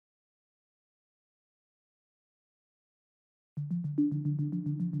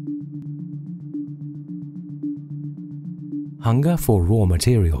Hunger for raw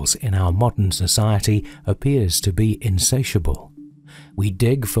materials in our modern society appears to be insatiable. We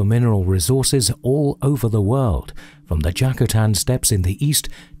dig for mineral resources all over the world, from the Jakutan steppes in the east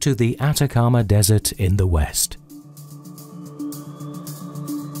to the Atacama Desert in the west.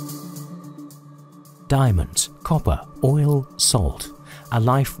 Diamonds, copper, oil, salt. A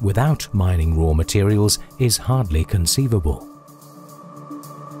life without mining raw materials is hardly conceivable.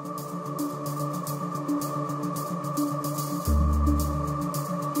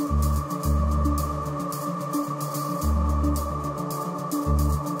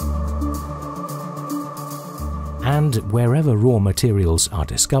 And wherever raw materials are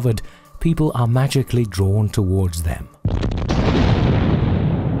discovered, people are magically drawn towards them.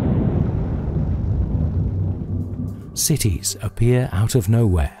 Cities appear out of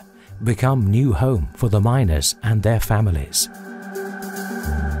nowhere, become new home for the miners and their families.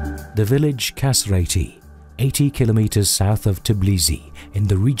 The village Kasreti, 80 kilometers south of Tbilisi, in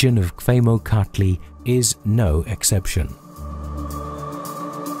the region of Kfemo-Kartli, is no exception.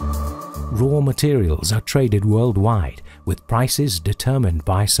 Raw materials are traded worldwide, with prices determined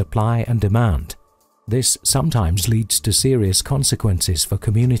by supply and demand. This sometimes leads to serious consequences for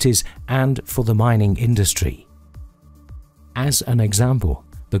communities and for the mining industry. As an example,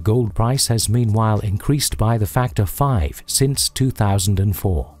 the gold price has meanwhile increased by the factor 5 since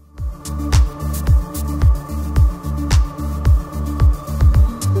 2004.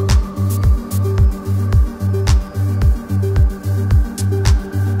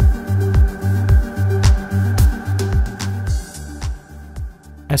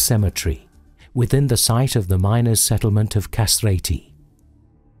 A cemetery within the site of the miners' settlement of Kasreti.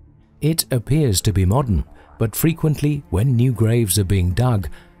 It appears to be modern, but frequently when new graves are being dug,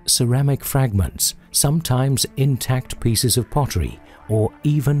 ceramic fragments, sometimes intact pieces of pottery, or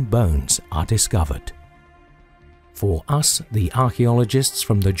even bones are discovered. For us, the archaeologists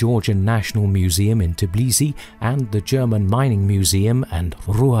from the Georgian National Museum in Tbilisi and the German Mining Museum and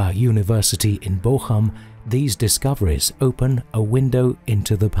Ruhr University in Bochum, these discoveries open a window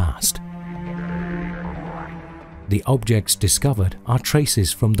into the past. The objects discovered are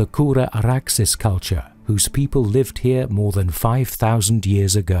traces from the Kura Araxes culture, whose people lived here more than 5,000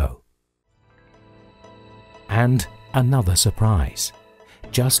 years ago. And another surprise,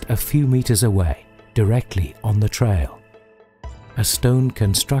 just a few meters away, directly on the trail. A stone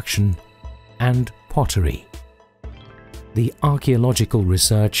construction and pottery. The archaeological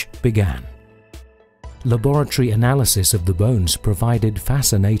research began. Laboratory analysis of the bones provided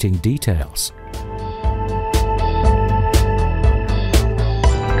fascinating details.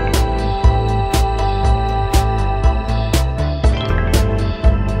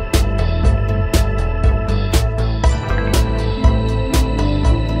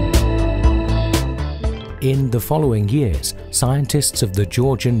 In the following years, scientists of the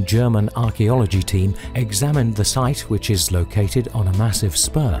Georgian-German archaeology team examined the site, which is located on a massive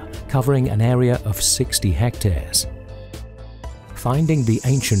spur covering an area of 60 hectares. Finding the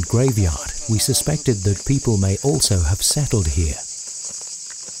ancient graveyard, we suspected that people may also have settled here.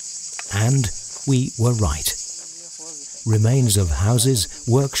 And we were right. Remains of houses,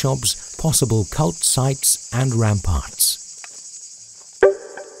 workshops, possible cult sites and ramparts.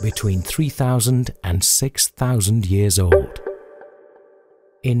 Between 3,000 and 6,000 years old.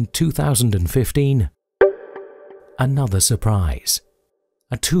 In 2015, another surprise.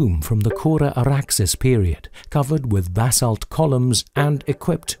 A tomb from the Kura Araxes period, covered with basalt columns and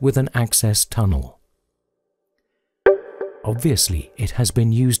equipped with an access tunnel. Obviously, it has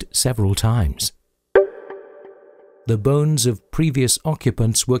been used several times. The bones of previous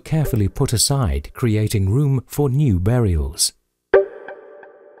occupants were carefully put aside, creating room for new burials.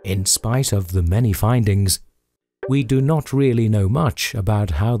 In spite of the many findings, we do not really know much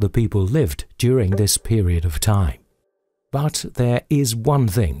about how the people lived during this period of time. But there is one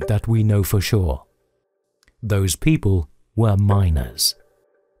thing that we know for sure. Those people were miners.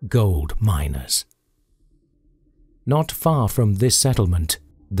 Gold miners. Not far from this settlement,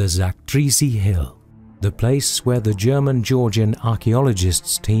 the Sakdrisi Hill, the place where the German-Georgian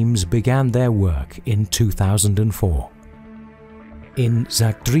archaeologists' teams began their work in 2004. In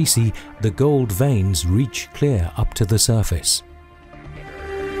Sakdrisi, the gold veins reach clear up to the surface.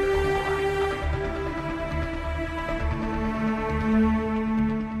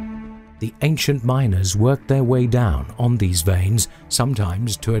 The ancient miners worked their way down on these veins,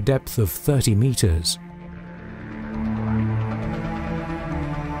 sometimes to a depth of 30 meters.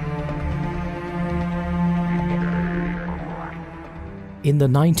 In the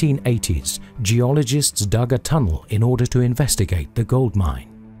 1980s, geologists dug a tunnel in order to investigate the gold mine.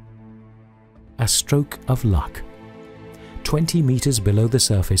 A stroke of luck. 20 meters below the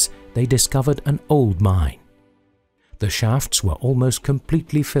surface, they discovered an old mine. The shafts were almost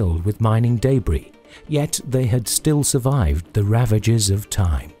completely filled with mining debris, yet they had still survived the ravages of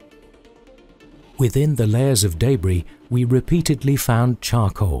time. Within the layers of debris, we repeatedly found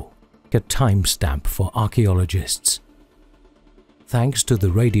charcoal, a timestamp for archaeologists. Thanks to the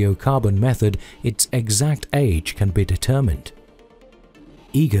radiocarbon method, its exact age can be determined.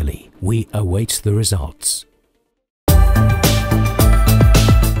 Eagerly, we await the results.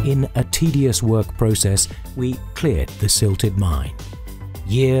 In a tedious work process, we cleared the silted mine.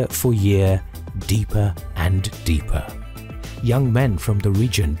 Year for year, deeper and deeper. Young men from the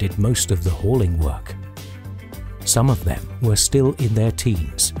region did most of the hauling work. Some of them were still in their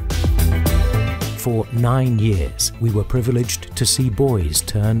teens. For 9 years, we were privileged to see boys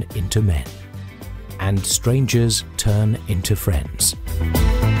turn into men, and strangers turn into friends.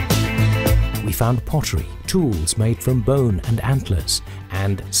 We found pottery, tools made from bone and antlers,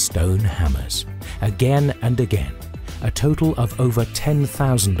 and stone hammers, again and again, a total of over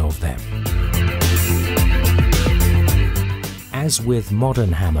 10,000 of them. As with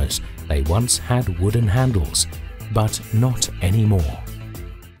modern hammers, they once had wooden handles, but not anymore.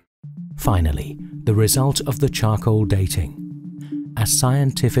 Finally, the result of the charcoal dating. A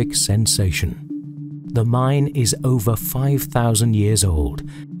scientific sensation. The mine is over 5,000 years old,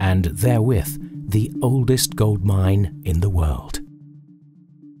 and therewith the oldest gold mine in the world.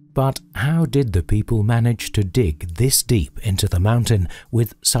 But how did the people manage to dig this deep into the mountain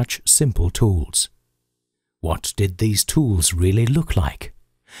with such simple tools? What did these tools really look like?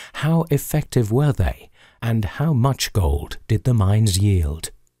 How effective were they, and how much gold did the mines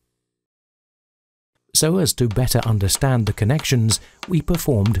yield? So as to better understand the connections, we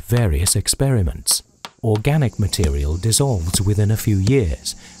performed various experiments. Organic material dissolves within a few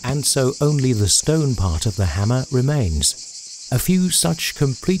years, and so only the stone part of the hammer remains. A few such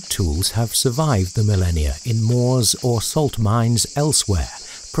complete tools have survived the millennia in moors or salt mines elsewhere,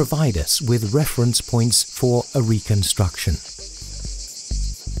 provide us with reference points for a reconstruction.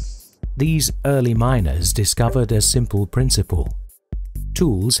 These early miners discovered a simple principle.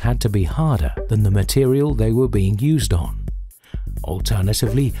 Tools had to be harder than the material they were being used on.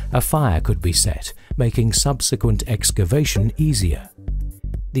 Alternatively, a fire could be set, making subsequent excavation easier.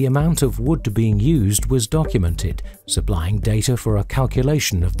 The amount of wood being used was documented, supplying data for a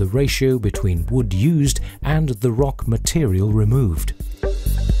calculation of the ratio between wood used and the rock material removed.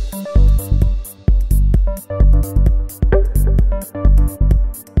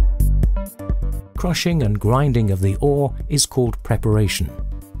 Crushing and grinding of the ore is called preparation.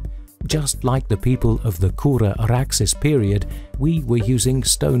 Just like the people of the Kura Araxes period, we were using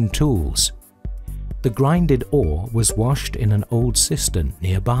stone tools. The grinded ore was washed in an old cistern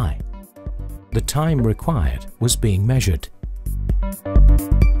nearby. The time required was being measured.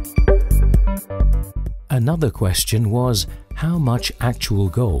 Another question was, how much actual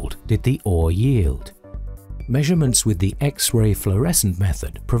gold did the ore yield? Measurements with the X-ray fluorescent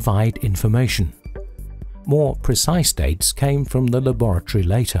method provide information. More precise dates came from the laboratory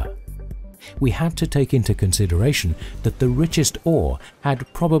later. We had to take into consideration that the richest ore had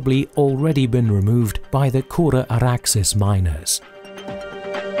probably already been removed by the Kura Araxes miners.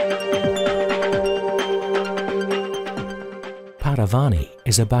 Paravani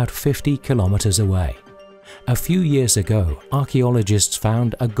is about 50 kilometers away. A few years ago, archaeologists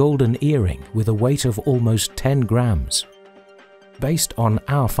found a golden earring with a weight of almost 10 grams. Based on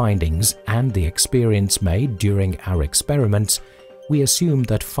our findings and the experience made during our experiments, we assume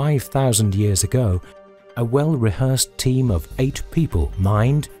that 5,000 years ago, a well-rehearsed team of 8 people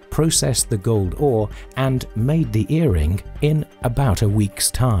mined, processed the gold ore, and made the earring in about a week's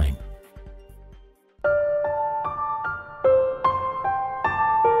time.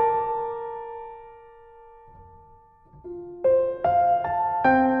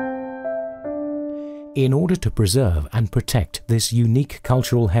 In order to preserve and protect this unique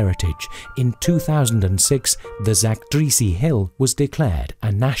cultural heritage, in 2006 the Sakdrisi Hill was declared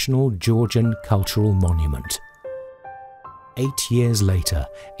a National Georgian Cultural Monument. 8 years later,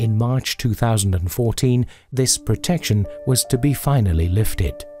 in March 2014, this protection was to be finally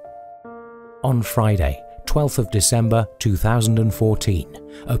lifted. On Friday, 12th of December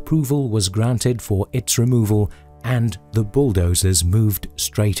 2014, approval was granted for its removal and the bulldozers moved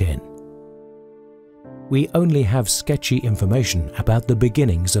straight in. We only have sketchy information about the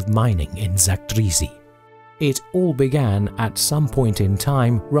beginnings of mining in Sakdrisi. It all began at some point in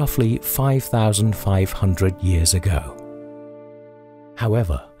time roughly 5,500 years ago.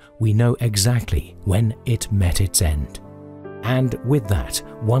 However, we know exactly when it met its end. And with that,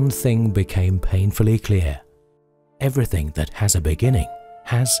 one thing became painfully clear. everything that has a beginning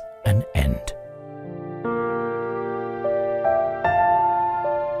has an end.